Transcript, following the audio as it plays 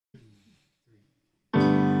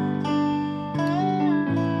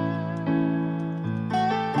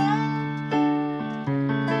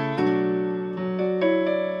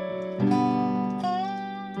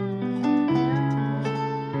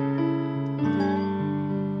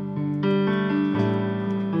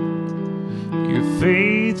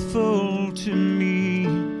faithful to me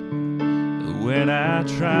when I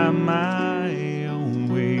try my own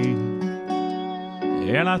way.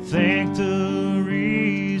 And I think the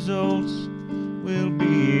results will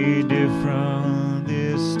be different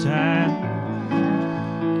this time.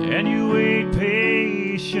 And you wait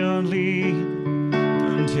patiently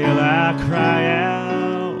until I cry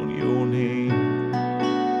out your name.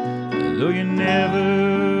 Though you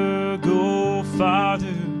never go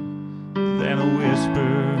farther than a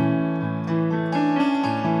whisper.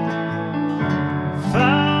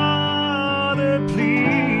 Father, please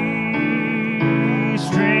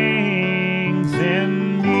strengthen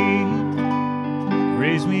me.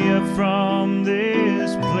 Raise me up from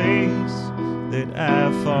this place that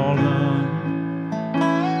I've fallen.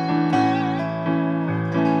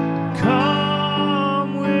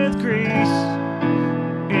 Come with grace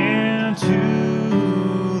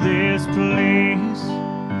into this place.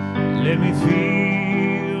 Let me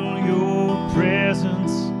feel your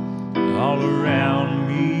presence all around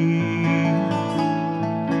me.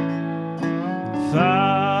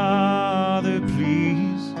 Father,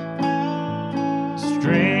 please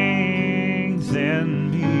strengthen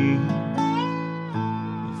me.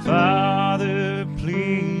 Father,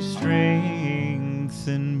 please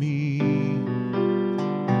strengthen me.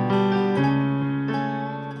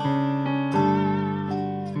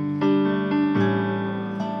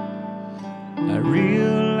 I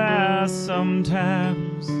realize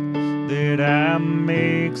sometimes that I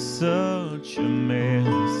make such a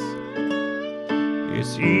mess.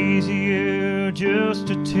 It's easier just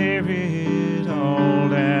to tear it all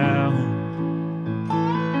down.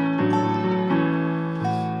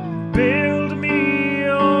 Build me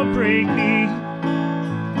or break me,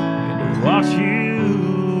 and watch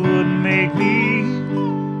you would make me,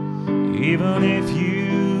 even if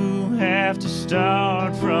you have to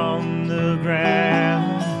start from the ground.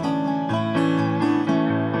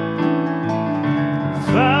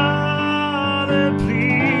 Father, please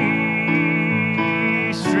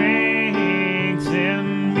strengthen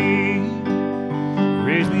me.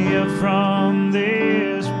 Raise me up from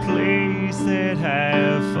this place that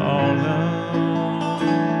have fallen.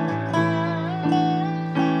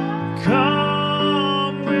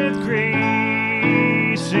 Come with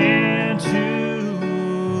grace into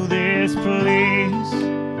this place.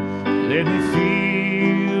 Let me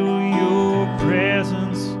feel your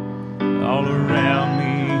presence all around me.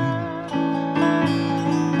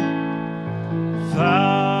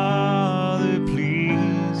 Father,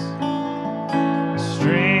 please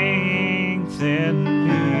strengthen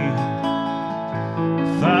me.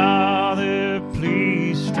 Father,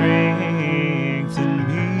 please strengthen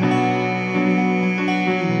me.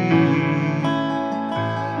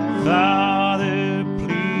 Father,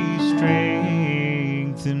 please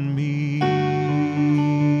strengthen me.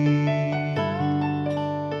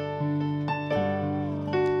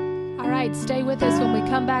 All right, stay with us. When we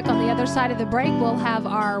come back on the other side of the break, we'll have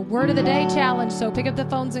our Word of the Day challenge. So pick up the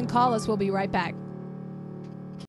phones and call us. We'll be right back.